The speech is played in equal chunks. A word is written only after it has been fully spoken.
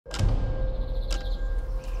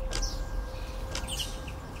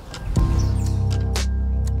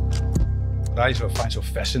I find so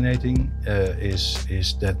fascinating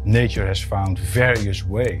is that nature has found various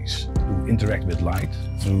ways to interact with light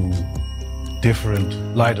through different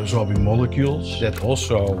light-absorbing molecules that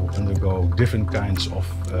also undergo different kinds of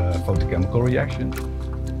photochemical reactions.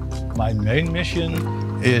 My main mission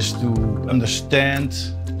is to understand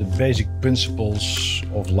the basic principles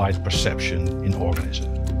of light perception in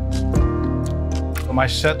organisms. My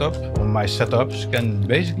setup, or my setups, can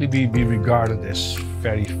basically be regarded as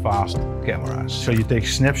very fast cameras. So you take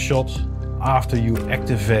snapshots after you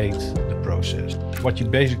activate the process. What you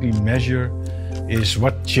basically measure is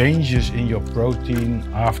what changes in your protein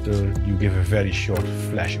after you give a very short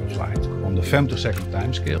flash of light on the femtosecond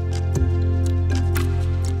time scale.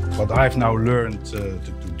 What I've now learned to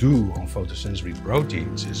do on photosensory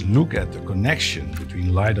proteins is look at the connection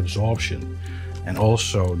between light absorption and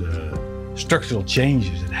also the structural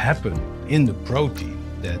changes that happen in the protein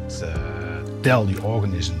that tell the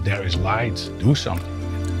organism there is light, do something.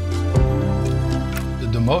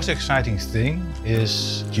 The most exciting thing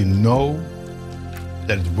is you know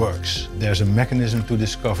that it works. There's a mechanism to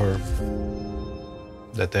discover,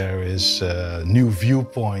 that there is new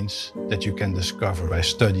viewpoints that you can discover by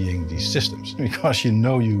studying these systems, because you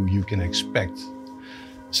know you can expect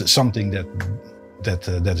something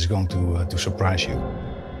that is going to surprise you.